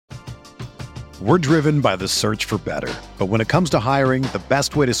We're driven by the search for better. But when it comes to hiring, the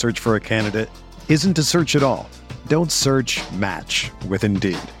best way to search for a candidate isn't to search at all. Don't search, match with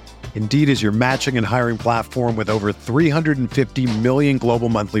Indeed. Indeed is your matching and hiring platform with over 350 million global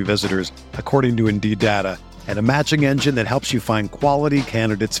monthly visitors, according to Indeed data, and a matching engine that helps you find quality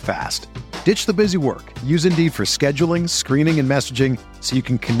candidates fast. Ditch the busy work. Use Indeed for scheduling, screening, and messaging so you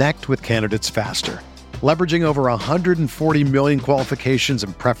can connect with candidates faster. Leveraging over 140 million qualifications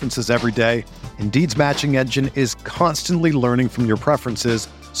and preferences every day, Indeed's matching engine is constantly learning from your preferences,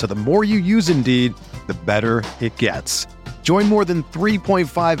 so the more you use Indeed, the better it gets. Join more than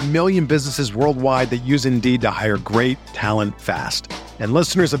 3.5 million businesses worldwide that use Indeed to hire great talent fast. And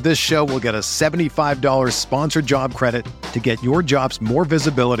listeners of this show will get a $75 sponsored job credit to get your jobs more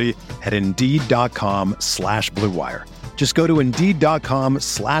visibility at Indeed.com/Blue Wire. Just go to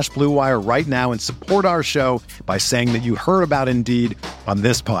Indeed.com/Blue Wire right now and support our show by saying that you heard about Indeed on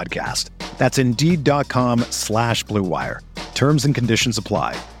this podcast. That's Indeed.com/Blue Wire. Terms and conditions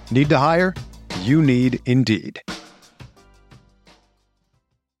apply. Need to hire? You need Indeed.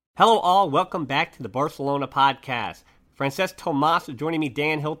 Hello all, welcome back to the Barcelona podcast. Frances Tomas joining me,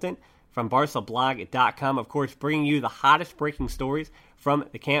 Dan Hilton from BarcaBlog.com, of course, bringing you the hottest breaking stories from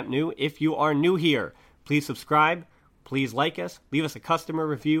the Camp Nou. If you are new here, please subscribe, please like us, leave us a customer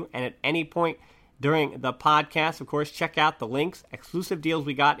review, and at any point during the podcast, of course, check out the links, exclusive deals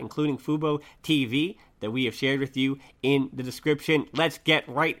we got, including Fubo TV, that we have shared with you in the description. Let's get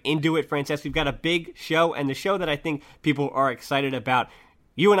right into it, Frances. We've got a big show, and the show that I think people are excited about.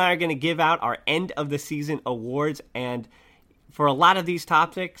 You and I are going to give out our end of the season awards, and for a lot of these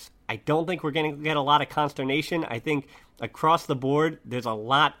topics, I don't think we're going to get a lot of consternation. I think across the board, there's a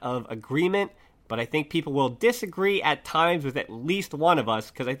lot of agreement, but I think people will disagree at times with at least one of us,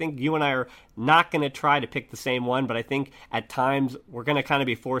 because I think you and I are not going to try to pick the same one, but I think at times we're going to kind of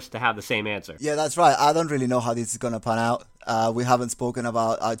be forced to have the same answer. Yeah, that's right. I don't really know how this is going to pan out. We haven't spoken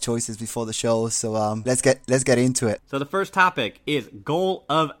about our choices before the show, so let's get into it. So the first topic is goal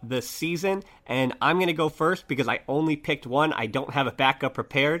of the season, and I'm going to go first because I only picked one. I don't have a backup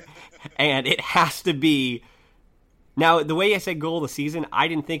prepared, and it has to be... Now, the way I said goal of the season, I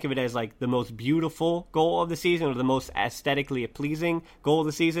didn't think of it as like the most beautiful goal of the season or the most aesthetically pleasing goal of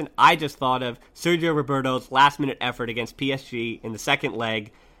the season. I just thought of Sergio Roberto's last-minute effort against PSG in the second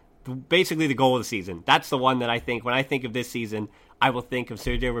leg, basically the goal of the season. That's the one that I think, when I think of this season, I will think of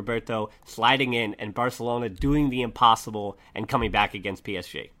Sergio Roberto sliding in and Barcelona doing the impossible and coming back against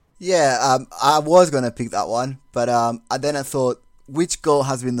PSG. Yeah, I was going to pick that one, but then I thought, which goal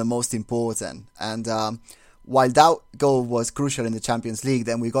has been the most important? And while that goal was crucial in the Champions League,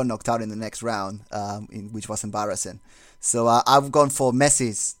 then we got knocked out in the next round, which was embarrassing. So I've gone for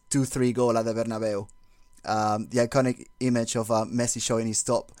Messi's 2-3 goal at the Bernabeu. The iconic image of Messi showing his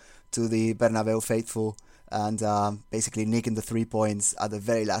top to the Bernabeu faithful and basically nicking the 3 points at the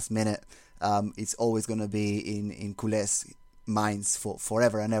very last minute. It's always going to be in Culés' minds for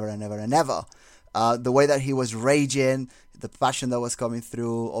forever and ever and ever and ever. The way that he was raging, the passion that was coming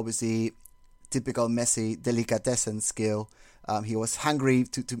through, obviously typical Messi delicatessen skill. He was hungry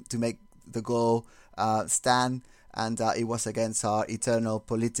to make the goal stand, and it was against our eternal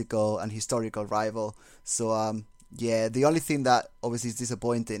political and historical rival. So yeah, the only thing that obviously is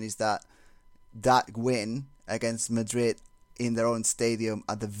disappointing is that win against Madrid in their own stadium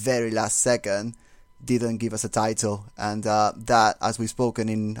at the very last second didn't give us a title, and that, as we've spoken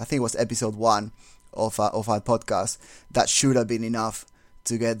in, I think it was episode 1 of our podcast, that should have been enough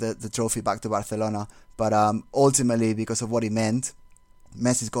to get the trophy back to Barcelona. But ultimately, because of what it meant,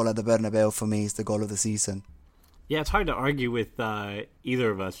 Messi's goal at the Bernabeu for me is the goal of the season. Yeah, it's hard to argue with either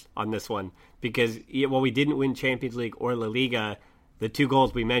of us on this one, because while we didn't win Champions League or La Liga, the 2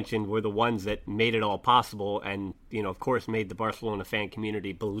 goals we mentioned were the ones that made it all possible, and of course made the Barcelona fan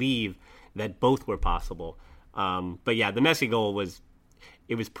community believe that both were possible. But yeah, the Messi goal was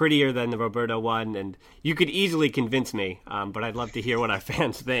prettier than the Roberto one, and you could easily convince me, but I'd love to hear what our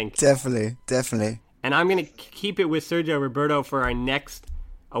fans think. Definitely. And I'm going to keep it with Sergio Roberto for our next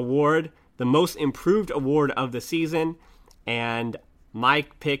award, the most improved award of the season, and my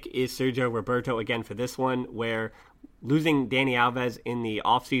pick is Sergio Roberto again for this one, where losing Dani Alves in the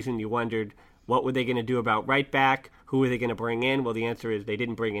offseason, you wondered, what were they going to do about right back? Who were they going to bring in? Well, the answer is they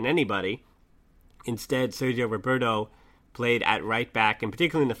didn't bring in anybody. Instead, Sergio Roberto played at right back, and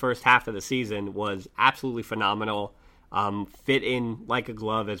particularly in the first half of the season, was absolutely phenomenal. Fit in like a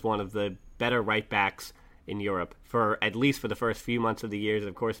glove as one of the better right backs in Europe, at least for the first few months of the year.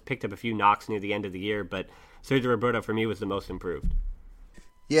 Of course, picked up a few knocks near the end of the year, but Sergio Roberto, for me, was the most improved.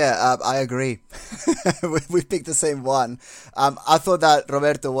 Yeah, I agree. We picked the same one. I thought that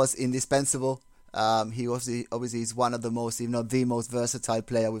Roberto was indispensable Obviously is one of the most, if not the most versatile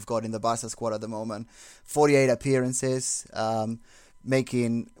player we've got in the Barca squad at the moment. 48 appearances. We're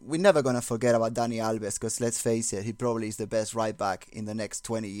never going to forget about Dani Alves, because let's face it, he probably is the best right back in the next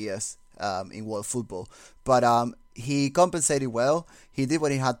 20 years in world football. But he compensated well. He did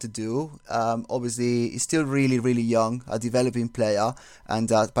what he had to do. Obviously, he's still really, really young, a developing player, and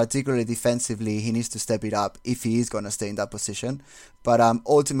particularly defensively, he needs to step it up if he is going to stay in that position. But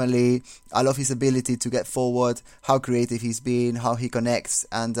ultimately, I love his ability to get forward, how creative he's been, how he connects,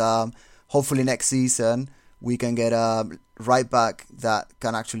 and hopefully next season we can get a right back that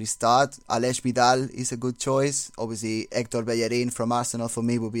can actually start. Aleix Vidal is a good choice. Obviously, Hector Bellerin from Arsenal for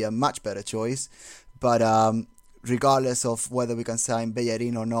me would be a much better choice. But regardless of whether we can sign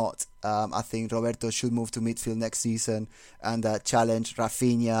Bellerin or not, I think Roberto should move to midfield next season and challenge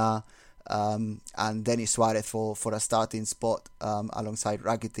Rafinha and Denis Suarez for a starting spot alongside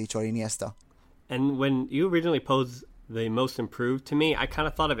Rakitic or Iniesta. And when you originally posed the most improved to me, I kind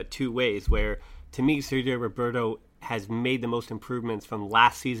of thought of it two ways, where to me, Sergio Roberto has made the most improvements from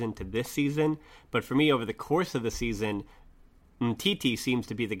last season to this season. But for me, over the course of the season, Umtiti seems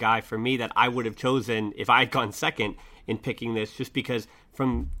to be the guy for me that I would have chosen if I had gone second in picking this, just because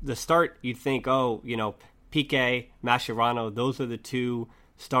from the start you'd think, Piqué, Mascherano, those are the two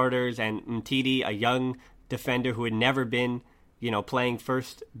starters, and Umtiti, a young defender who had never been, playing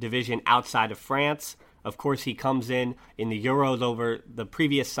first division outside of France. Of course, he comes in the Euros over the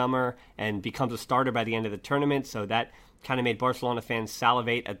previous summer and becomes a starter by the end of the tournament. So that kind of made Barcelona fans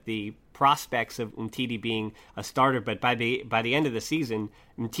salivate at the prospects of Umtiti being a starter. But by the end of the season,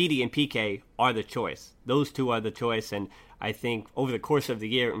 Umtiti and Piqué are the choice. Those two are the choice. And I think over the course of the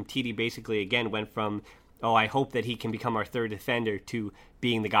year, Umtiti basically again went from, I hope that he can become our third defender, to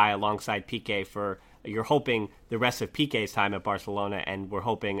being the guy alongside Piqué for, you're hoping, the rest of Piqué's time at Barcelona, and we're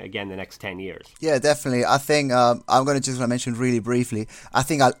hoping, again, the next 10 years. Yeah, definitely. I think I'm going to just mention really briefly, I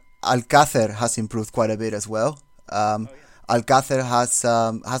think Alcácer has improved quite a bit as well. Alcácer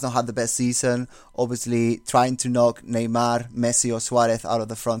hasn't had the best season. Obviously, trying to knock Neymar, Messi or Suarez out of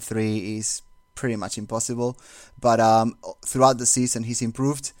the front three is pretty much impossible. But throughout the season, he's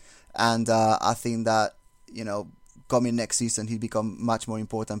improved. And I think that, coming next season, he'll become much more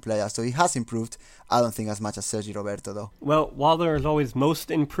important player. So he has improved. I don't think as much as Sergio Roberto, though. Well, while there is always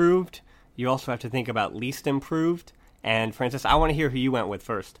most improved, you also have to think about least improved. And Francis, I want to hear who you went with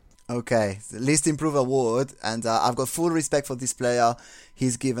first. Okay, the least improved award. And I've got full respect for this player.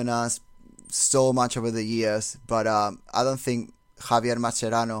 He's given us so much over the years. But I don't think Javier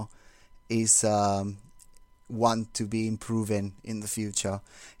Mascherano is one to be improving in the future.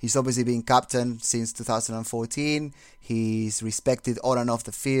 He's obviously been captain since 2014. He's respected on and off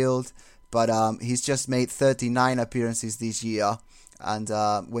the field, but he's just made 39 appearances this year. And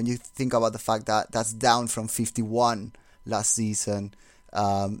when you think about the fact that that's down from 51 last season,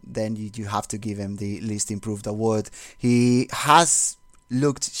 then you have to give him the least improved award. He has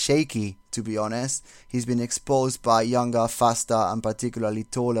looked shaky, to be honest. He's been exposed by younger, faster, and particularly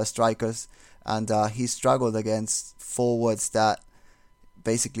taller strikers. And he struggled against forwards that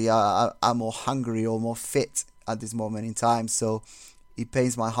basically are more hungry or more fit at this moment in time. So it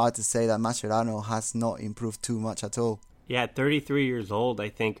pains my heart to say that Mascherano has not improved too much at all. Yeah, at 33 years old, I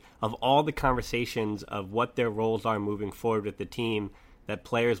think of all the conversations of what their roles are moving forward with the team that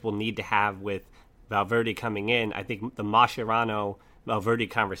players will need to have with Valverde coming in, I think the Mascherano-Valverde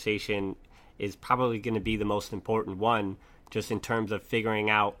conversation is probably going to be the most important one, just in terms of figuring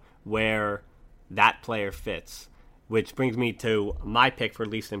out where that player fits. Which brings me to my pick for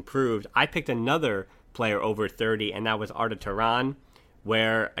least improved. I picked another player over 30, and that was Arda Turan,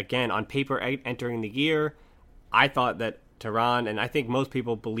 where, again, on paper entering the year, I thought that Turan, and I think most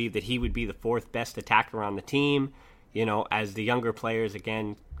people believe that he would be the fourth best attacker on the team. As the younger players,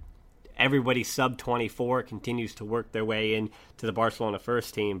 again, everybody sub 24 continues to work their way in to the Barcelona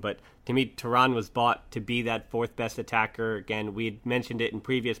first team. But to me, Turan was bought to be that fourth best attacker. Again, we had mentioned it in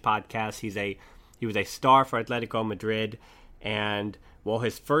previous podcasts. He was a star for Atletico Madrid, and while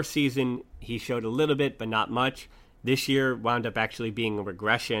his first season he showed a little bit but not much, this year wound up actually being a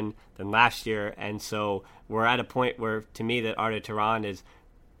regression than last year. And so we're at a point where, to me, that Arda Turan is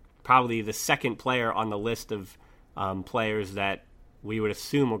probably the second player on the list of players that we would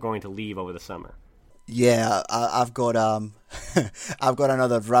assume we're going to leave over the summer. Yeah, I've got I've got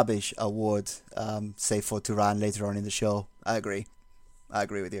another rubbish award, say for Turan later on in the show. I agree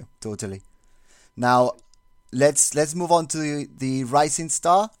with you totally. Now, let's move on to the rising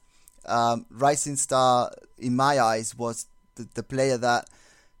star. Rising star, in my eyes, was the player that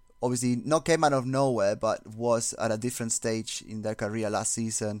obviously not came out of nowhere, but was at a different stage in their career last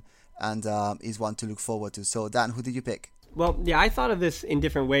season, and is one to look forward to. So, Dan, who did you pick? Well, yeah, I thought of this in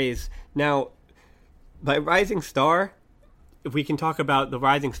different ways. Now, by rising star, if we can talk about the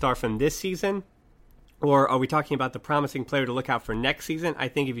rising star from this season, or are we talking about the promising player to look out for next season? I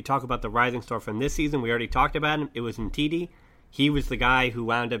think if you talk about the rising star from this season, we already talked about him. It was Mtiti. He was the guy who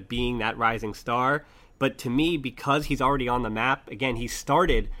wound up being that rising star. But to me, because he's already on the map, again, he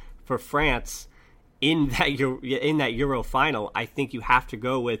started for France in that Euro final. I think you have to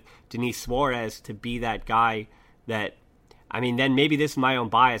go with Denis Suarez to be that guy that, I mean, then maybe this is my own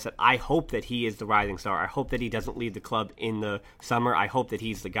bias, that I hope that he is the rising star. I hope that he doesn't leave the club in the summer. I hope that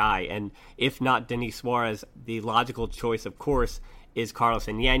he's the guy. And if not Denis Suarez, the logical choice, of course, is Carlos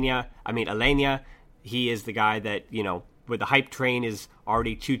Alenia. He is the guy that, where the hype train is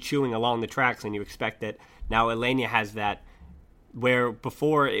already chewing along the tracks, and you expect that now Alenia has that, where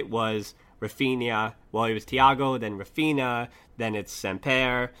before it was Rafinha, well, it was Thiago, then Rafinha, then it's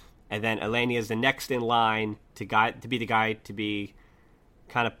Samper, and then Alenia is the next in line to be the guy to be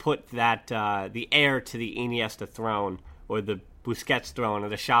kind of put that the heir to the Iniesta throne, or the Busquets throne, or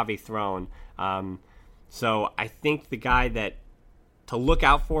the Xavi throne. So I think the guy that to look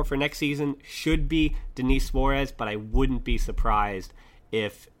out for next season should be Denis Suarez, but I wouldn't be surprised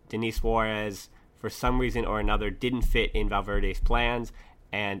if Denis Suarez, for some reason or another, didn't fit in Valverde's plans.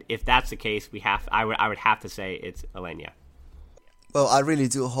 And if that's the case, I would have to say it's Alenia. Well, I really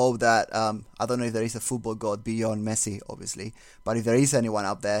do hope that, I don't know if there is a football god beyond Messi, obviously, but if there is anyone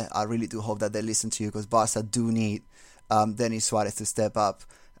up there, I really do hope that they listen to you, because Barca do need Denis Suarez to step up,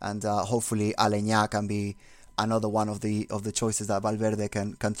 and hopefully Alenia can be another one of the choices that Valverde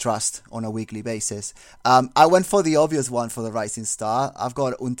can trust on a weekly basis. I went for the obvious one for the rising star. I've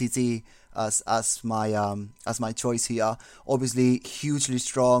got Umtiti as my choice here. Obviously, hugely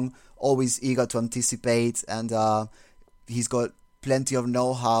strong, always eager to anticipate, and he's got plenty of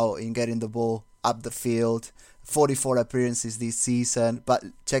know-how in getting the ball up the field. 44 appearances this season, but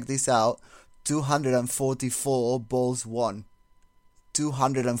check this out: 244 balls won.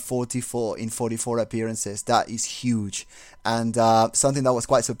 244 in 44 appearances. That is huge. And something that was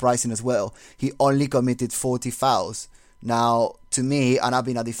quite surprising as well, he only committed 40 fouls. Now, to me, and I've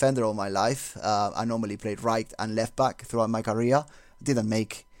been a defender all my life, I normally played right and left back throughout my career. Didn't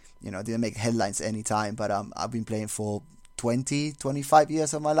make headlines any time, but I've been playing for 25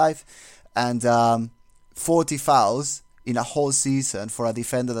 years of my life, and 40 fouls in a whole season for a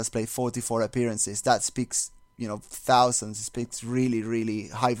defender that's played 44 appearances, that speaks thousands. It speaks really, really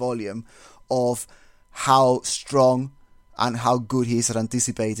high volume of how strong and how good he is at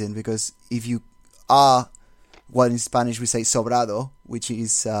anticipating. Because if you are what in Spanish we say sobrado, which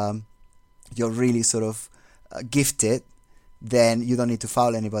is you're really sort of gifted, then you don't need to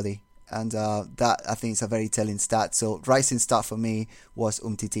foul anybody. And that, I think, is a very telling stat. So rising star for me was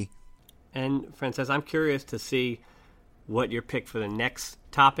Umtiti. And Frances, I'm curious to see what your pick for the next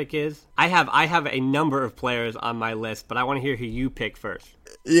topic is. I have a number of players on my list, but I want to hear who you pick first.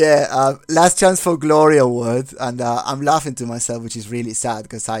 Yeah, last chance for glory award, and I'm laughing to myself, which is really sad,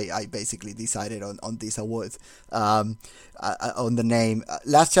 because I basically decided on this award, on the name.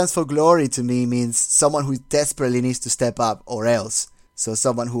 Last chance for glory to me means someone who desperately needs to step up, or else. So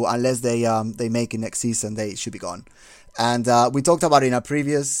someone who, unless they make it next season, they should be gone. And we talked about it in a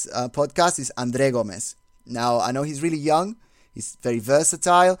previous podcast, is André Gomez. Now, I know he's really young. He's very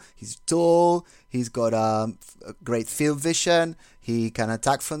versatile. He's tall. He's got great field vision. He can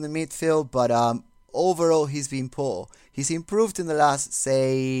attack from the midfield. But overall, he's been poor. He's improved in the last,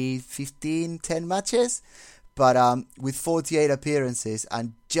 say, 10 matches. But with 48 appearances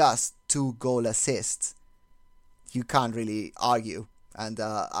and just 2 goal assists, you can't really argue. And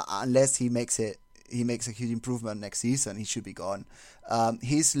unless he makes a huge improvement next season, he should be gone.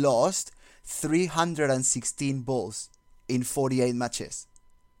 He's lost 316 balls in 48 matches.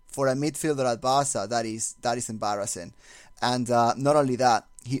 For a midfielder at Barca, that is embarrassing. And not only that,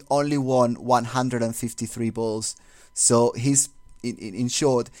 he only won 153 balls. So he's, in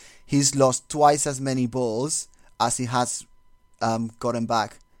short, he's lost twice as many balls as he has gotten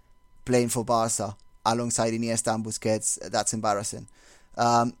back playing for Barca alongside Iniesta and Busquets. That's embarrassing.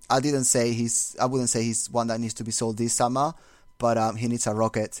 I wouldn't say he's one that needs to be sold this summer, but he needs a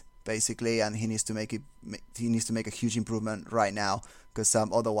rocket, basically, and he needs to make a huge improvement right now, because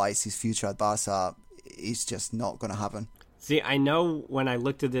otherwise his future at Barca is just not going to happen. See, I know when I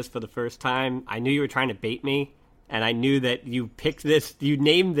looked at this for the first time, I knew you were trying to bait me, and I knew that you picked this, you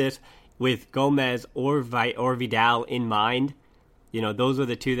named this with Gomez or Vidal in mind. Those were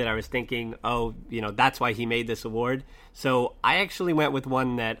the two that I was thinking, that's why he made this award. So I actually went with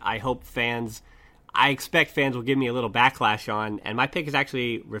one that I hope fans, I expect fans will give me a little backlash on, and my pick is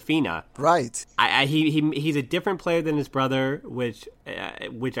actually Rafinha. Right. He's a different player than his brother, which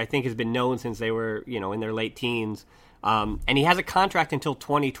I think has been known since they were in their late teens, and he has a contract until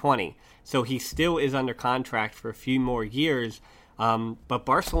 2020, so he still is under contract for a few more years. But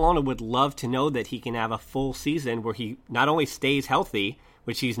Barcelona would love to know that he can have a full season where he not only stays healthy,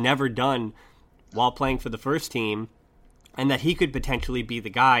 which he's never done while playing for the first team, and that he could potentially be the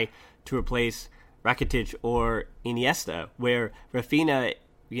guy to replace Rakitic or Iniesta, where Rafinha,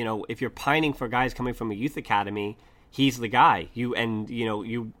 if you're pining for guys coming from a youth academy, he's the guy. You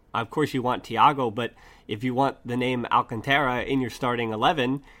of course you want Thiago, but if you want the name Alcantara in your starting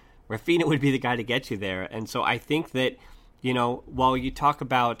 11, Rafinha would be the guy to get you there. And so I think that, while you talk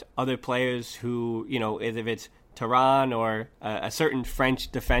about other players who, if it's Turan or a certain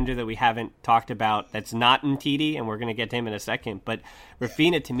French defender that we haven't talked about that's not in TD, and we're going to get to him in a second, but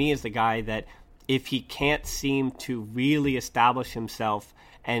Rafinha to me is the guy that if he can't seem to really establish himself,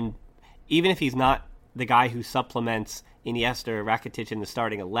 and even if he's not the guy who supplements Iniesta or Rakitic in the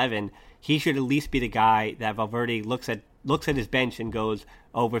starting 11, he should at least be the guy that Valverde looks at his bench and goes,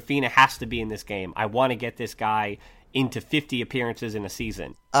 oh, Rafinha has to be in this game. I want to get this guy into 50 appearances in a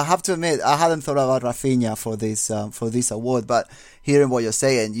season. I have to admit, I hadn't thought about Rafinha for this award, but hearing what you're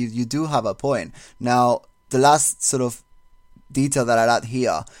saying, you do have a point. Now, the last sort of detail that I add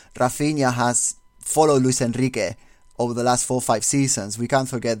here, Rafinha has followed Luis Enrique over the last 4 or 5 seasons. We can't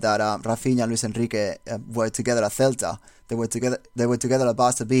forget that Rafinha and Luis Enrique were together at Celta. They were together at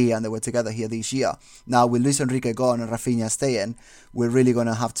Barca B, and they were together here this year. Now with Luis Enrique gone and Rafinha staying, we're really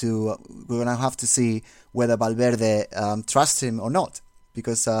gonna have to see whether Valverde trusts him or not,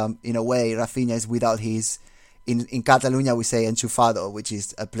 because in a way Rafinha is without his, in Catalonia we say enchufado, which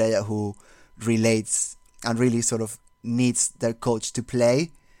is a player who relates and really sort of needs their coach to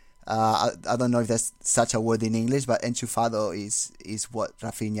play. I don't know if there's such a word in English, but enchufado is what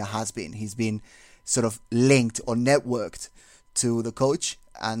Rafinha has been. He's been sort of linked or networked to the coach,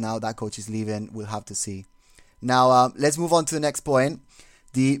 and now that coach is leaving. We'll have to see. Now let's move on to the next point,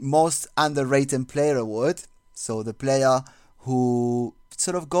 the most underrated player award. So the player who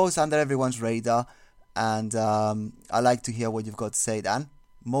sort of goes under everyone's radar, and I like to hear what you've got to say, Dan.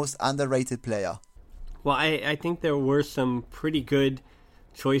 Most underrated player. Well, I think there were some pretty good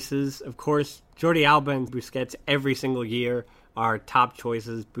choices. Of course, Jordi Alba and Busquets every single year are top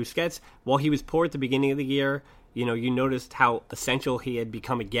choices. Busquets, while he was poor at the beginning of the year, you noticed how essential he had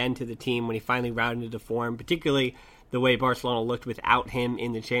become again to the team when he finally rounded into form, particularly the way Barcelona looked without him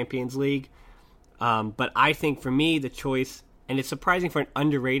in the Champions League. But I think for me, the choice, and it's surprising for an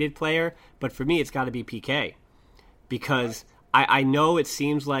underrated player, but for me, it's got to be PK. Because I know it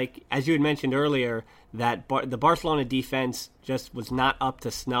seems like, as you had mentioned earlier, that the Barcelona defense just was not up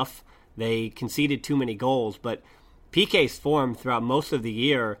to snuff. They conceded too many goals, but PK's form throughout most of the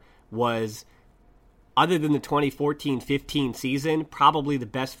year was, other than the 2014-15 season, probably the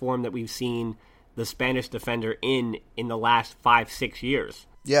best form that we've seen the Spanish defender in the last 5-6 years.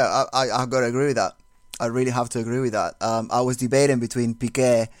 Yeah, I've got to agree with that. I really have to agree with that. I was debating between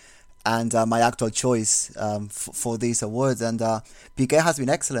Piqué and my actual choice for these awards, and Piqué has been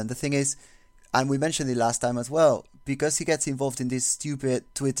excellent. The thing is, and we mentioned it last time as well, because he gets involved in this stupid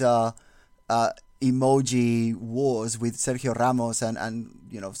Twitter emoji wars with Sergio Ramos and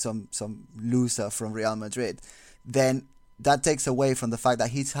some loser from Real Madrid, then that takes away from the fact that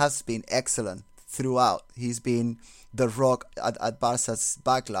he has been excellent throughout. He's been the rock at Barca's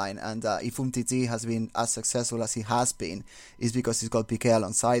backline, and if Umtiti has been as successful as he has been, is because he's got Piqué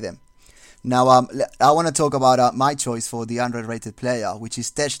alongside him. Now, I want to talk about my choice for the underrated player, which is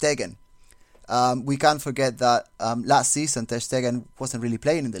Ter Stegen. We can't forget that last season Ter Stegen wasn't really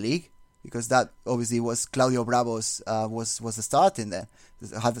playing in the league, because that obviously was Claudio Bravo's was the starting there,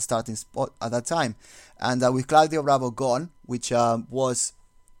 had the starting spot at that time, and with Claudio Bravo gone, which was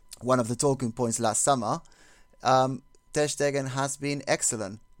one of the talking points last summer, Ter Stegen has been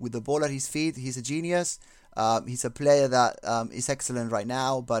excellent with the ball at his feet. He's a genius. He's a player that is excellent right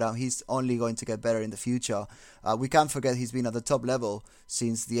now, but he's only going to get better in the future. We can't forget he's been at the top level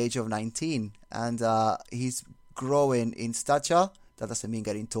since the age of 19, and he's growing in stature. That doesn't mean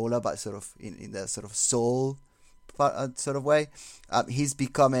getting taller, but sort of in the sort of soul sort of way. He's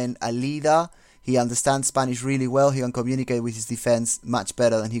becoming a leader. He understands Spanish really well. He can communicate with his defense much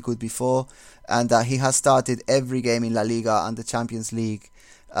better than he could before. And he has started every game in La Liga and the Champions League.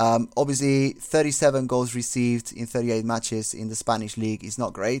 Obviously, 37 goals received in 38 matches in the Spanish league is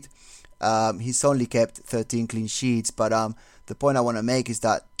not great. He's only kept 13 clean sheets. But the point I want to make is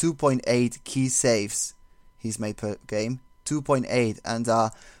that 2.8 key saves he's made per game. 2.8.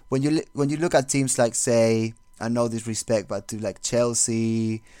 And when you look at teams like, say, and no disrespect, but to like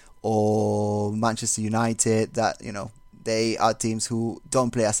Chelsea or Manchester United, that they are teams who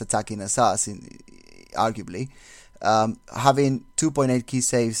don't play as attacking as us, arguably. Having 2.8 key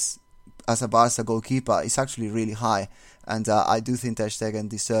saves as a Barca goalkeeper is actually really high, and I do think Ter Stegen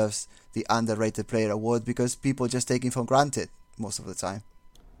deserves the underrated player award because people just take him for granted most of the time.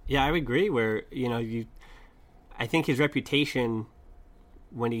 Yeah, I would agree. Where I think his reputation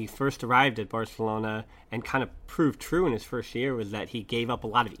when he first arrived at Barcelona and kind of proved true in his first year was that he gave up a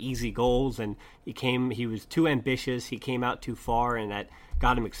lot of easy goals and he was too ambitious. He came out too far, and that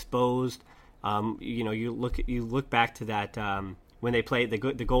got him exposed. You look back to that when they played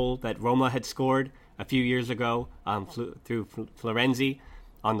the goal that Roma had scored a few years ago through Florenzi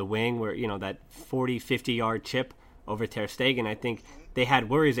on the wing, where that 40-50 yard chip over Ter Stegen. I think they had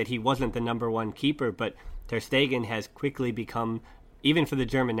worries that he wasn't the number one keeper, but Ter Stegen has quickly become, even for the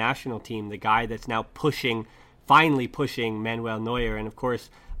German national team, the guy that's now finally pushing Manuel Neuer. And of course,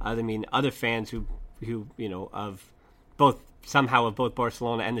 other fans who of both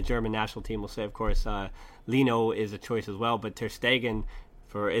Barcelona and the German national team will say, of course, Lino is a choice as well, but Ter Stegen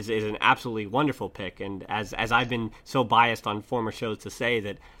is an absolutely wonderful pick. And as I've been so biased on former shows to say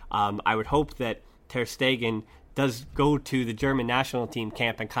that I would hope that Ter Stegen does go to the German national team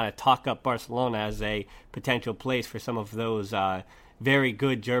camp and kind of talk up Barcelona as a potential place for some of those very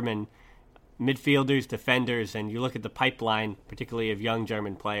good German midfielders, defenders, and you look at the pipeline, particularly of young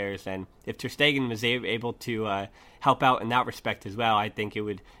German players, and if Ter Stegen was able to help out in that respect as well, I think it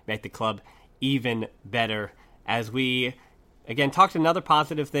would make the club even better. As we, again, talked another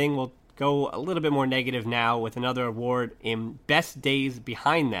positive thing, we'll go a little bit more negative now with another award in Best Days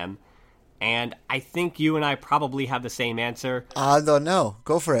Behind Them. And I think you and I probably have the same answer. I don't know.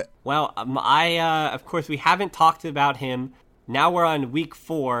 Go for it. Well, of course, we haven't talked about him. Now we're on week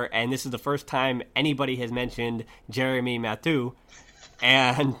 4, and this is the first time anybody has mentioned Jeremy Mathieu.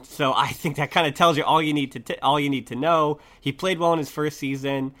 And so I think that kind of tells you all you need to know. He played well in his first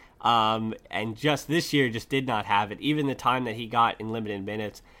season, and just this year just did not have it. Even the time that he got in limited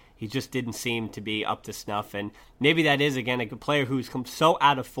minutes, he just didn't seem to be up to snuff. And maybe that is, again, a player who's come so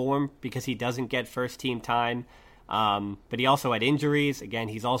out of form because he doesn't get first-team time. But he also had injuries. Again,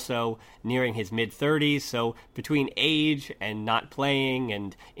 he's also nearing his mid-30s. So between age and not playing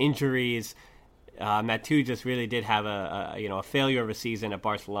and injuries, Mathieu just really did have a failure of a season at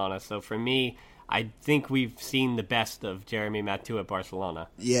Barcelona. So for me, I think we've seen the best of Jeremy Mathieu at Barcelona.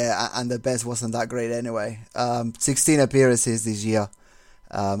 Yeah, and the best wasn't that great anyway. 16 appearances this year.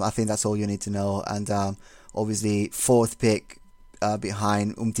 I think that's all you need to know. And obviously, 4th pick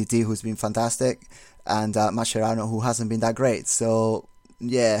behind Umtiti, who's been fantastic, and Mascherano, who hasn't been that great. So,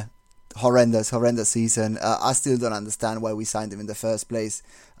 yeah, horrendous season. I still don't understand why we signed him in the first place.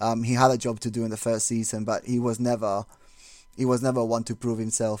 He had a job to do in the first season, but he was never one to prove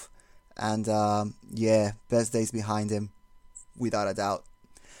himself. And, best days behind him, without a doubt.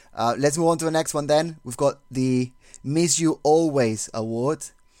 Let's move on to the next one then. We've got the Miss You Always award.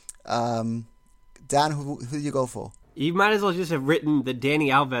 Dan, who do you go for? You might as well just have written the Dani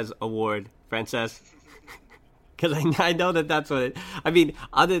Alves award, Frances. Because I know that's what it... I mean,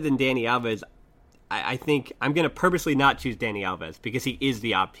 other than Dani Alves, I think I'm going to purposely not choose Dani Alves because he is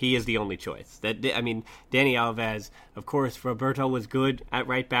the only choice. Dani Alves, of course, Roberto was good at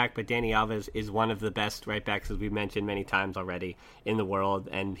right back, but Dani Alves is one of the best right backs, as we've mentioned many times already, in the world,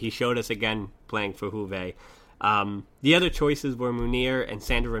 and he showed us again playing for Juve. The other choices were Munir and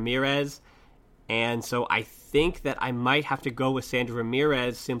Sandro Ramirez, and so I think that I might have to go with Sandro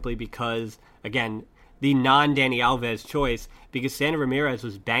Ramirez simply because, again, the non-Dani Alves choice, because Sandro Ramirez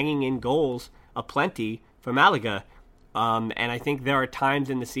was banging in goals aplenty for Malaga. And I think there are times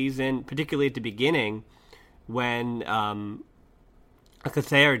in the season, particularly at the beginning, when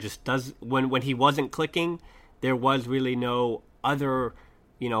Alcacer just does, when he wasn't clicking, there was really no other,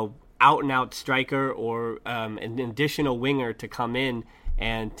 out-and-out striker or an additional winger to come in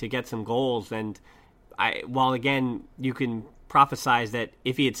and to get some goals. And while again, you can prophesize that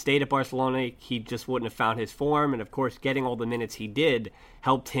if he had stayed at Barcelona, he just wouldn't have found his form. And of course, getting all the minutes he did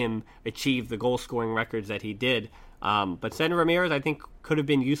helped him achieve the goal-scoring records that he did. But Sandro Ramirez, I think, could have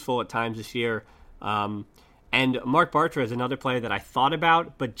been useful at times this year. And Marc Bartra is another player that I thought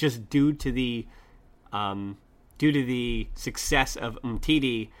about, but just due to the success of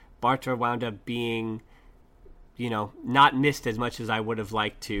Umtiti, Bartra wound up being, not missed as much as I would have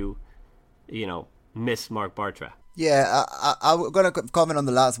liked to, miss Marc Bartra. Yeah, I'm going to comment on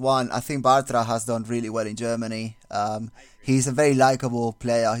the last one. I think Bartra has done really well in Germany. He's a very likable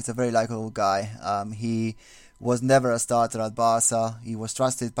player. He's a very likable guy. He was never a starter at Barca. He was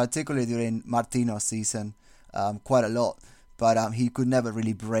trusted, particularly during Martino's season, quite a lot. But he could never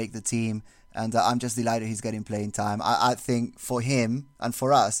really break the team. And I'm just delighted he's getting playing time. I think for him, and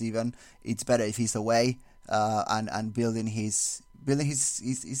for us even, it's better if he's away and building his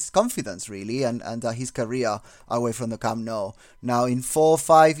confidence, really, and his career away from the Camp Nou. Now, in 4 or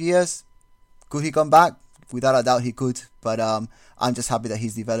 5 years, could he come back? Without a doubt he could. But I'm just happy that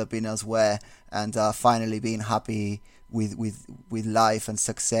he's developing elsewhere and finally being happy with life and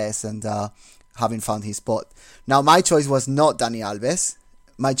success and having found his spot. Now, my choice was not Dani Alves.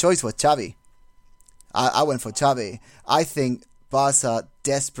 My choice was Xavi. I went for Xavi. I think Barca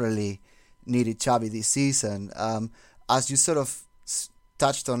desperately needed Xavi this season. As you sort of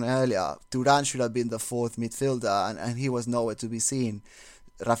touched on earlier, Duran should have been the fourth midfielder, and he was nowhere to be seen.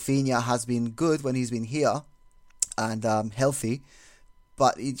 Rafinha has been good when he's been here and healthy,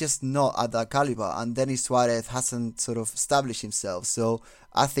 but he's just not at that caliber. And Denis Suarez hasn't sort of established himself. So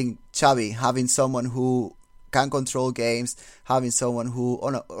I think Xavi, having someone who can control games, having someone who,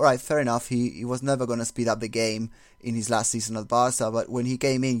 alright, fair enough, he was never going to speed up the game in his last season at Barca, but when he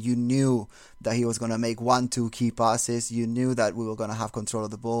came in, you knew that he was going to make 1-2 key passes, you knew that we were going to have control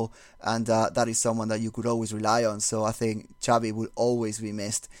of the ball, and that is someone that you could always rely on. So I think Xavi will always be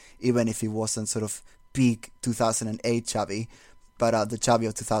missed, even if he wasn't sort of peak 2008 Xavi, but the Xavi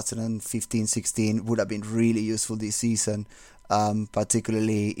of 2015-16 would have been really useful this season,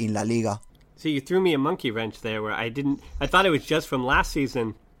 particularly in La Liga. So you threw me a monkey wrench there where I thought it was just from last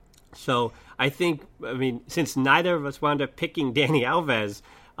season. So I mean, since neither of us wound up picking Dani Alves,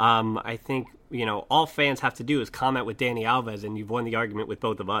 I think, all fans have to do is comment with Dani Alves and you've won the argument with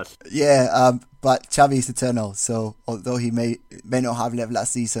both of us. Yeah, but Xavi is eternal. So although he may not have left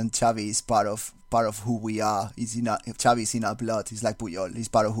last season, Xavi is part of who we are. Xavi is in our blood. He's like Puyol. He's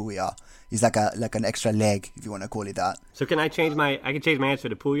part of who we are. He's like an extra leg, if you want to call it that. So can I change my answer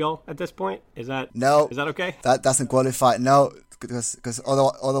to Puyol at this point? No. Is that okay? That doesn't qualify. No, because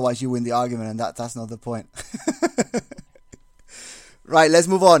otherwise you win the argument, and that's not the point. Right, let's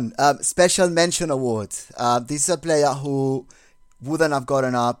move on. Special mention award. This is a player who wouldn't have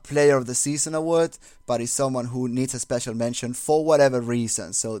gotten a Player of the Season award, but is someone who needs a special mention for whatever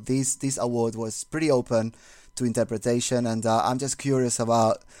reason. So this award was pretty open to interpretation, and I'm just curious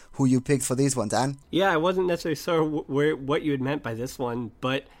about who you picked for this one, Dan. Yeah, I wasn't necessarily sure what you had meant by this one,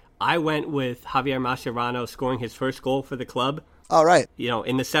 but I went with Javier Mascherano scoring his first goal for the club. All right.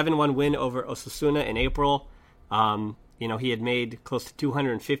 In the 7-1 win over Osasuna in April, he had made close to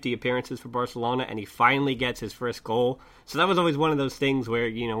 250 appearances for Barcelona, and he finally gets his first goal. So that was always one of those things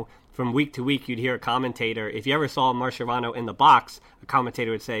where, from week to week, you'd hear a commentator. If you ever saw Mascherano in the box, a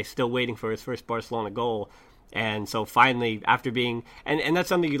commentator would say, still waiting for his first Barcelona goal. And so finally, after being, and that's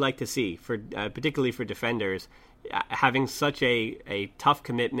something you'd like to see, for particularly for defenders, having such a tough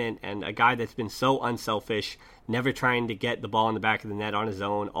commitment and a guy that's been so unselfish, never trying to get the ball in the back of the net on his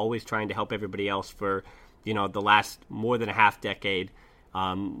own, always trying to help everybody else for, the last more than a half decade.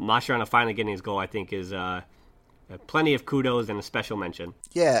 Mascherano finally getting his goal, I think, is plenty of kudos and a special mention.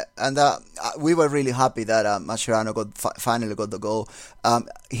 Yeah, and we were really happy that Mascherano finally got the goal.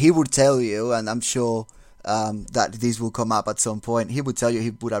 He would tell you, and I'm sure that this will come up at some point, he would tell you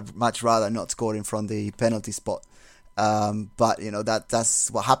he would have much rather not scoring from the penalty spot. But,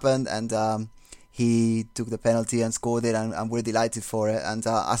 that's what happened, and he took the penalty and scored it, and we're delighted for it. And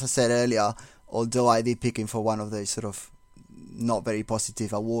as I said earlier, although I did pick him for one of the sort of not very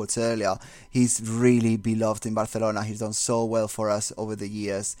positive awards earlier, he's really beloved in Barcelona. He's done so well for us over the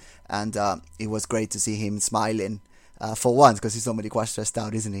years, and it was great to see him smiling for once, because he's normally quite stressed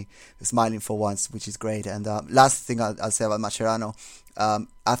out, isn't he? Smiling for once, which is great. And last thing I'll say about Mascherano,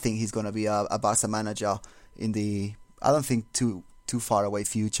 I think he's going to be a Barca manager in the, I don't think too far away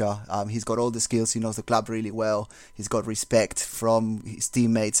future. He's got all the skills, he knows the club really well, he's got respect from his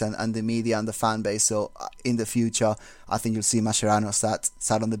teammates and the media and the fan base. So in the future, I think you'll see Mascherano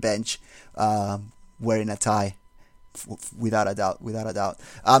sat on the bench wearing a tie. Without a doubt.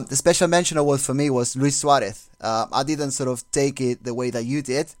 The special mention award for me was Luis Suarez. I didn't sort of take it the way that you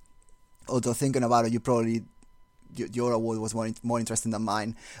did, although thinking about it, your award was more interesting than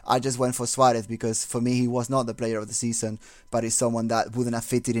mine. I just went for Suarez because for me he was not the Player of the Season, but he's someone that wouldn't have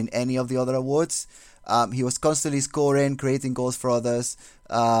fitted in any of the other awards. He was constantly scoring, creating goals for others.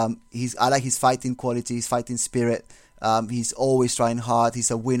 I like his fighting quality, his fighting spirit. He's always trying hard.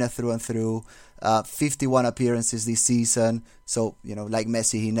 He's a winner through and through. 51 appearances this season, so like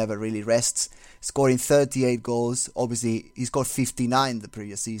Messi, he never really rests, scoring 38 goals. Obviously he scored 59 the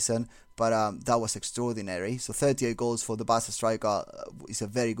previous season, but that was extraordinary. So 38 goals for the Barca striker is a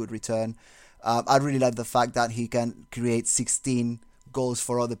very good return. I really like the fact that he can create 16 goals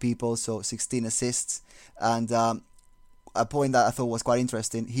for other people, so 16 assists. And a point that I thought was quite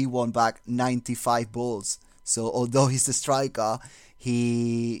interesting, he won back 95 balls. So although he's the striker,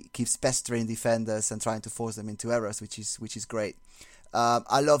 he keeps pestering defenders and trying to force them into errors, which is great.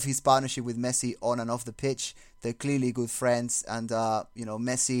 I love his partnership with Messi on and off the pitch. They're clearly good friends, and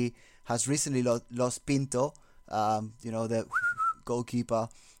Messi has recently lost Pinto, the goalkeeper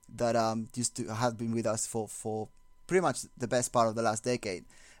that used to have been with us for pretty much the best part of the last decade.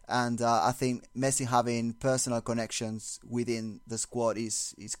 And I think Messi having personal connections within the squad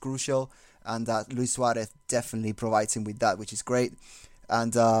is crucial, and that Luis Suarez definitely provides him with that, which is great.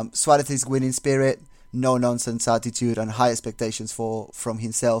 And Suarez's winning spirit, no nonsense attitude, and high expectations from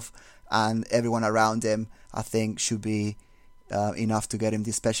himself and everyone around him, I think should be enough to get him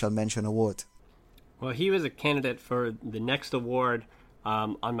the special mention award. Well, he was a candidate for the next award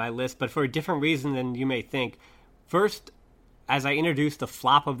on my list, but for a different reason than you may think. First, as I introduced the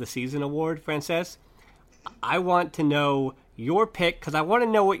Flop of the Season award, Frances, I want to know your pick, because I want to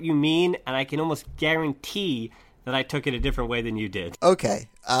know what you mean, and I can almost guarantee that I took it a different way than you did. Okay.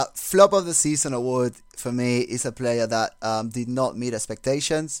 Flop of the Season award for me is a player that did not meet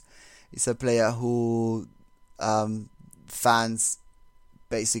expectations. It's a player who fans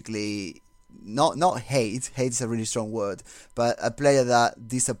basically not hate. Hate is a really strong word, but a player that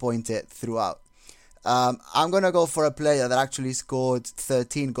disappointed throughout. I'm going to go for a player that actually scored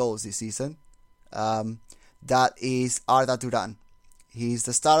 13 goals this season. That is Arda Turan. He's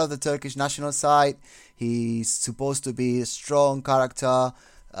the star of the Turkish national side. He's supposed to be a strong character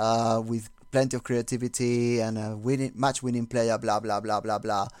with plenty of creativity and a match-winning player, blah, blah, blah, blah,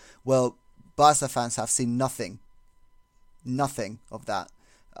 blah. Well, Barca fans have seen nothing of that.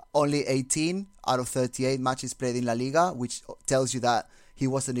 Only 18 out of 38 matches played in La Liga, which tells you that he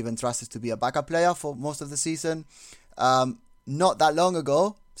wasn't even trusted to be a backup player for most of the season. Not that long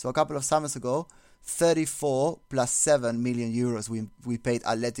ago, so a couple of summers ago, 34 plus 7 million euros we paid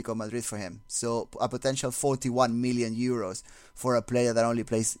Atletico Madrid for him. So a potential 41 million euros for a player that only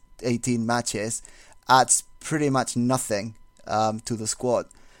plays 18 matches adds pretty much nothing to the squad.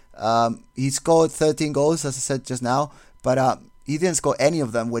 He scored 13 goals, as I said just now, but he didn't score any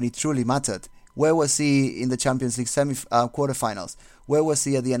of them when it truly mattered. Where was he in the Champions League quarterfinals? Where was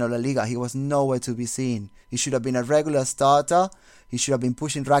he at the end of La Liga? He was nowhere to be seen. He should have been a regular starter. He should have been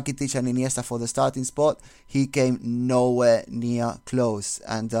pushing Rakitic and Iniesta for the starting spot. He came nowhere near close.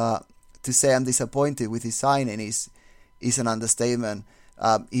 And to say I'm disappointed with his signing is an understatement.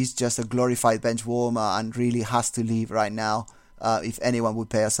 He's just a glorified bench warmer and really has to leave right now. If anyone would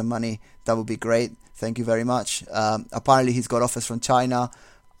pay us some money, that would be great. Thank you very much. Apparently he's got offers from China,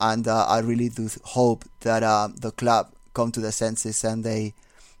 and I really do hope that the club come to their senses and they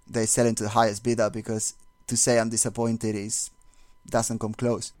sell him to the highest bidder, because to say I'm disappointed doesn't come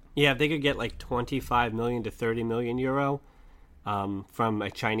close. Yeah, if they could get like 25 million to 30 million euro from a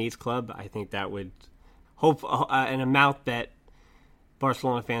Chinese club, I think that would hope an amount that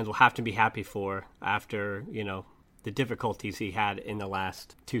Barcelona fans will have to be happy for after, the difficulties he had in the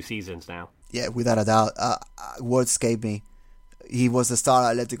last 2 seasons now. Yeah, without a doubt. Words escape me. He was the star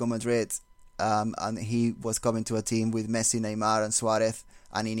at Atletico Madrid, and he was coming to a team with Messi, Neymar, and Suarez,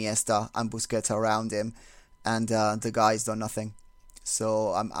 and Iniesta, and Busquets around him, and the guy's done nothing.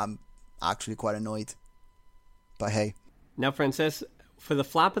 So I'm actually quite annoyed. But hey. Now, Frances, for the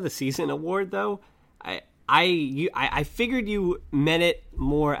Flop of the Season award, though, I figured you meant it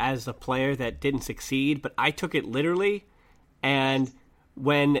more as a player that didn't succeed, but I took it literally. And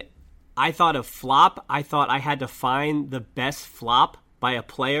when I thought of flop, I thought I had to find the best flop by a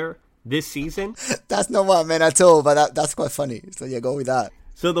player this season. That's not what I meant at all, but that's quite funny. So yeah, go with that.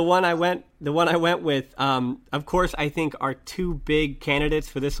 So the one I went with, of course, I think our 2 big candidates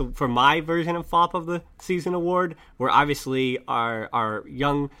for my version of Flop of the Season award were obviously our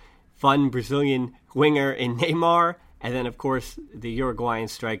young, fun Brazilian winger in Neymar, and then of course the Uruguayan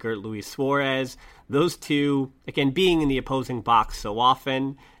striker Luis Suarez. Those two, again, being in the opposing box so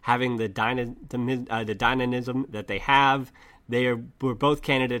often, having the dynamism that they have. Were both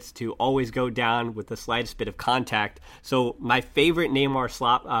candidates to always go down with the slightest bit of contact. So my favorite Neymar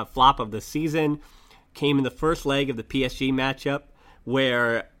flop of the season came in the first leg of the PSG matchup,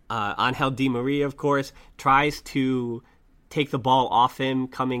 where Angel Di Maria, of course, tries to take the ball off him,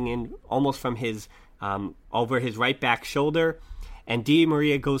 coming in almost from his over his right back shoulder, and Di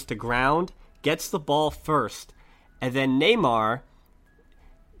Maria goes to ground, gets the ball first, and then Neymar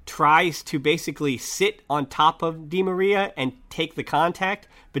tries to basically sit on top of Di Maria and take the contact,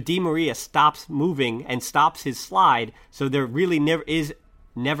 but Di Maria stops moving and stops his slide, so there really never is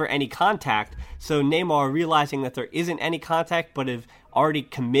never any contact. So Neymar, realizing that there isn't any contact, but have already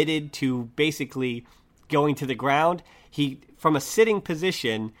committed to basically going to the ground, he, from a sitting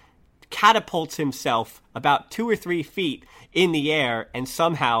position, catapults himself about 2 or 3 feet in the air and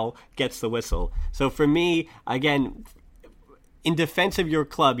somehow gets the whistle. So for me, again, in defense of your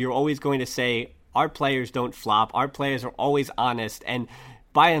club, you're always going to say, our players don't flop, our players are always honest, and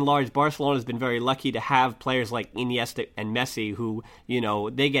by and large, Barcelona has been very lucky to have players like Iniesta and Messi who,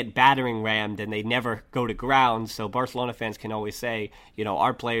 they get battering rammed and they never go to ground. So Barcelona fans can always say,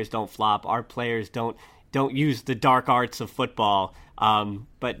 our players don't flop, our players don't use the dark arts of football.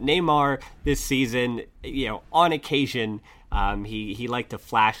 But Neymar this season, on occasion, he liked to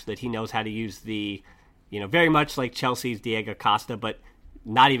flash that he knows how to use the, very much like Chelsea's Diego Costa, but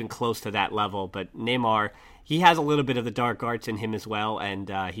not even close to that level. But Neymar, he has a little bit of the dark arts in him as well,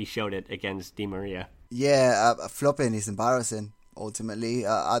 and he showed it against Di Maria. Yeah, flopping is embarrassing, ultimately.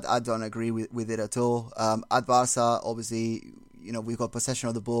 I don't agree with it at all. At Barca, obviously, we've got possession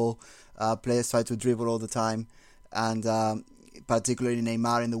of the ball. Players try to dribble all the time, and particularly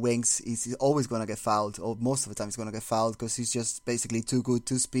Neymar in the wings, he's always going to get fouled, or most of the time he's going to get fouled because he's just basically too good,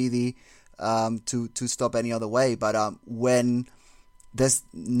 too speedy to stop any other way. But when there's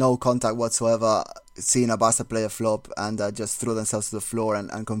no contact whatsoever, seeing a Barca player flop and just throw themselves to the floor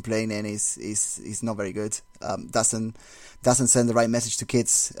and complaining is not very good. Doesn't send the right message to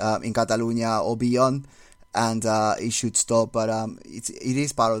kids in Catalonia or beyond, and it should stop. But it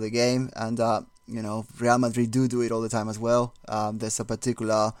is part of the game, and Real Madrid do it all the time as well. There's a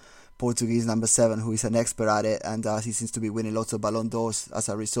particular Portuguese number 7 who is an expert at it, and he seems to be winning lots of Ballon d'Ors as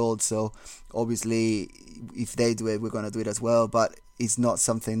a result. So obviously, if they do it, we're going to do it as well. But it's not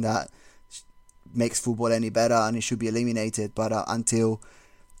something that makes football any better, and it should be eliminated. But until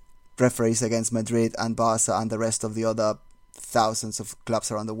referees against Madrid and Barca and the rest of the other thousands of clubs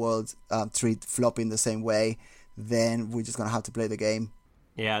around the world treat flopping the same way, then we're just going to have to play the game.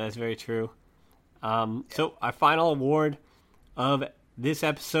 Yeah, that's very true. So our final award of this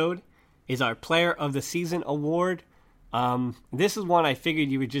episode is our Player of the Season award. This is one I figured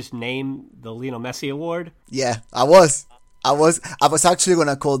you would just name the Lionel Messi award. Yeah, I was actually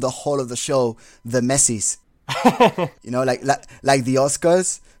gonna call the whole of the show the Messis. like the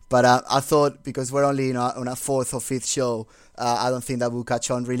Oscars. But I thought, because we're only on a 4th or 5th show, I don't think that will catch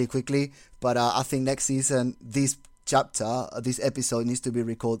on really quickly. But I think next season, this episode needs to be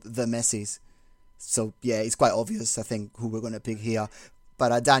recalled the Messis. So yeah, it's quite obvious, I think, who we're going to pick here.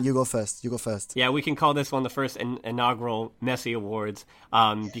 But Dan, you go first. Yeah, we can call this one the first inaugural Messi Awards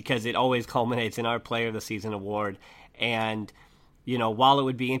because it always culminates in our Player of the Season award. And, while it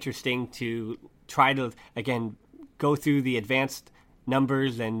would be interesting to try to, again, go through the advanced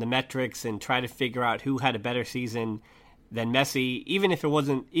numbers and the metrics and try to figure out who had a better season than Messi, even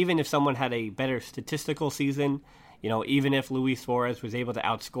if someone had a better statistical season, even if Luis Suarez was able to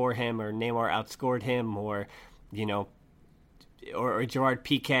outscore him, or Neymar outscored him, or Gerard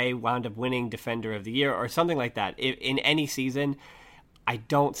Piqué wound up winning Defender of the Year or something like that. In any season, I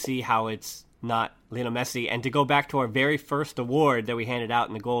don't see how it's not Lionel Messi. And to go back to our very first award that we handed out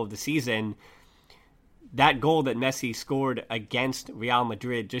in the goal of the season, that goal that Messi scored against Real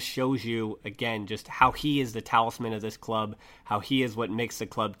Madrid just shows you, again, just how he is the talisman of this club, how he is what makes the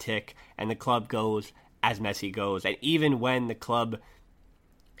club tick, and the club goes as Messi goes. And even when the club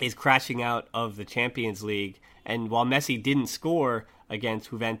is crashing out of the Champions League, and while Messi didn't score against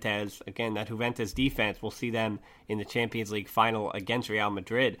Juventus, again, that Juventus defense, we'll see them in the Champions League final against Real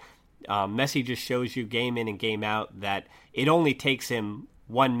Madrid. Messi just shows you game in and game out that it only takes him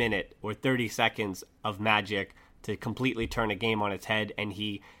 1 minute or 30 seconds of magic to completely turn a game on its head, and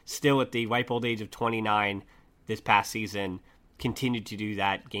he still, at the ripe old age of 29 this past season, continued to do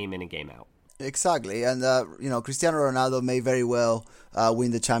that game in and game out. Exactly, and Cristiano Ronaldo may very well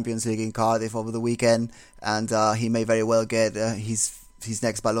win the Champions League in Cardiff over the weekend, and he may very well get his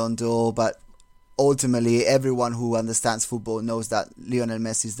next Ballon d'Or, but ultimately everyone who understands football knows that Lionel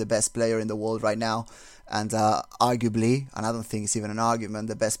Messi is the best player in the world right now, and arguably, and I don't think it's even an argument,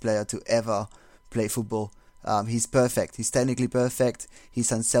 the best player to ever play football. He's perfect. He's technically perfect.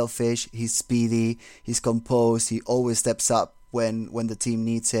 He's unselfish. He's speedy. He's composed. He always steps up when the team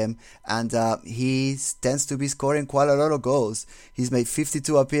needs him, and he tends to be scoring quite a lot of goals. He's made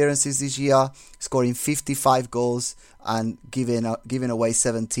 52 appearances this year, scoring 55 goals and giving away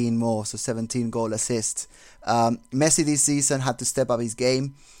 17 more, so 17 goal assists. Messi this season had to step up his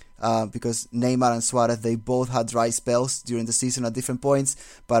game because Neymar and Suarez, they both had dry spells during the season at different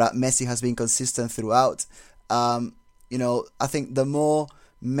points, but Messi has been consistent throughout. I think the more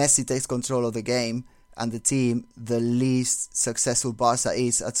Messi takes control of the game, and the team, the least successful Barca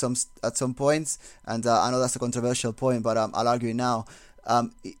is at some points. And I know that's a controversial point, but I'll argue it now.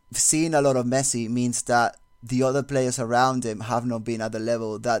 Seeing a lot of Messi means that the other players around him have not been at the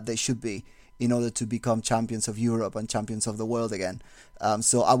level that they should be in order to become champions of Europe and champions of the world again.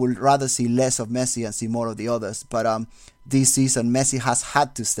 So I would rather see less of Messi and see more of the others. But this season, Messi has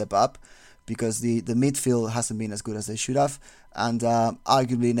had to step up because the midfield hasn't been as good as they should have. And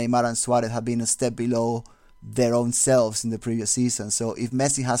arguably Neymar and Suarez have been a step below their own selves in the previous season. So if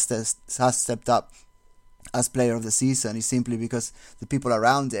Messi has stepped up as player of the season, it's simply because the people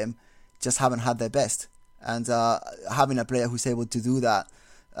around him just haven't had their best. And having a player who's able to do that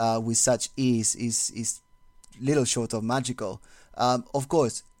with such ease is little short of magical. Of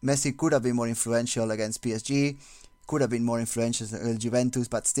course, Messi could have been more influential against PSG, could have been more influential against Juventus,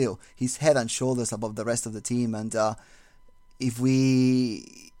 but still, he's head and shoulders above the rest of the team. And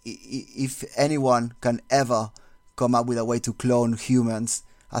if anyone can ever come up with a way to clone humans,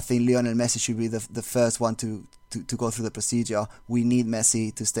 I think Lionel Messi should be the first one to go through the procedure. We need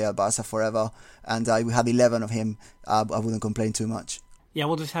Messi to stay at Barca forever, and we had 11 of him. I wouldn't complain too much. Yeah,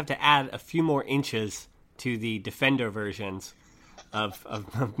 we'll just have to add a few more inches to the defender versions of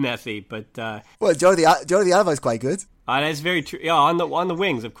Messi, but well, Jordi Alba is quite good. That's very true. Yeah, on the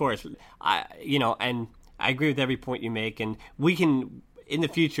wings, of course. And I agree with every point you make, and we can in the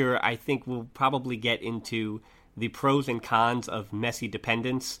future. I think we'll probably get into the pros and cons of Messi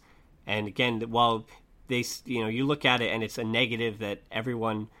dependence, and again, while you look at it and it's a negative that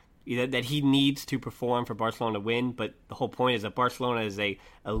everyone that he needs to perform for Barcelona to win, but the whole point is that Barcelona is an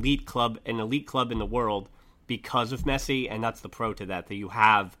elite club in the world because of Messi, and that's the pro to that you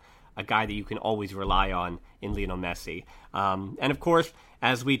have a guy that you can always rely on in Lionel Messi. And of course,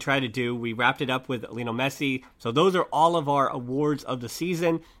 as we try to do, we wrapped it up with Lionel Messi. So those are all of our awards of the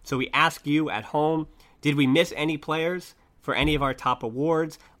season. So we ask you at home, did we miss any players for any of our top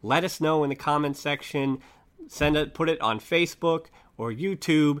awards? Let us know in the comments section. Put it on Facebook or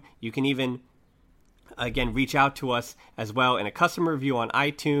YouTube. You can even, again, reach out to us as well in a customer review on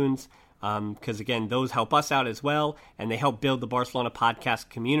iTunes, because, again, those help us out as well, and they help build the Barcelona podcast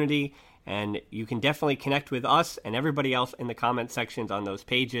community. And you can definitely connect with us and everybody else in the comment sections on those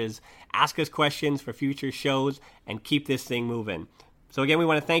pages. Ask us questions for future shows and keep this thing moving. So again, we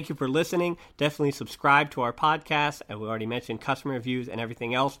want to thank you for listening. Definitely subscribe to our podcast. And we already mentioned customer reviews and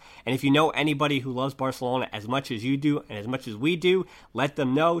everything else. And if you know anybody who loves Barcelona as much as you do and as much as we do, let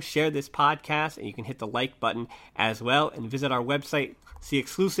them know. Share this podcast, and you can hit the like button as well. And visit our website. See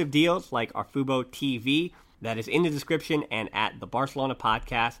exclusive deals like our Fubo TV. That is in the description and at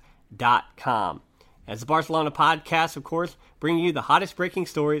thebarcelonapodcast.com. As the Barcelona Podcast, of course, bringing you the hottest breaking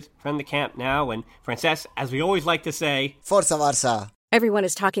stories from the Camp Nou. And Francesc, as we always like to say, Forza Barça! Everyone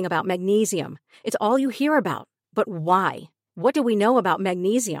is talking about magnesium. It's all you hear about. But why? What do we know about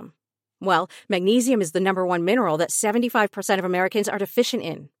magnesium? Well, magnesium is the number one mineral that 75% of Americans are deficient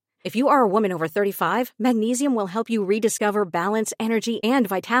in. If you are a woman over 35, magnesium will help you rediscover balance, energy, and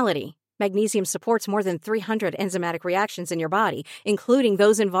vitality. Magnesium supports more than 300 enzymatic reactions in your body, including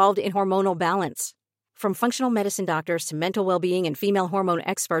those involved in hormonal balance. From functional medicine doctors to mental well-being and female hormone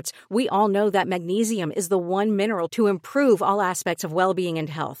experts, we all know that magnesium is the one mineral to improve all aspects of well-being and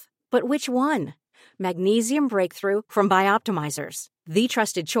health. But which one? Magnesium Breakthrough from Bioptimizers, the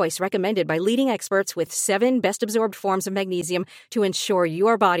trusted choice recommended by leading experts with 7 best-absorbed forms of magnesium to ensure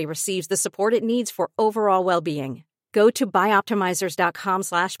your body receives the support it needs for overall well-being. Go to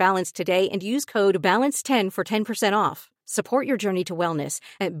bioptimizers.com/balance today and use code BALANCE10 for 10% off. Support your journey to wellness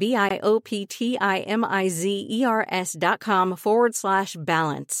at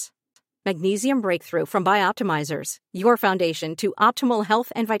bioptimizers.com/balance. Magnesium Breakthrough from Bioptimizers, your foundation to optimal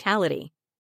health and vitality.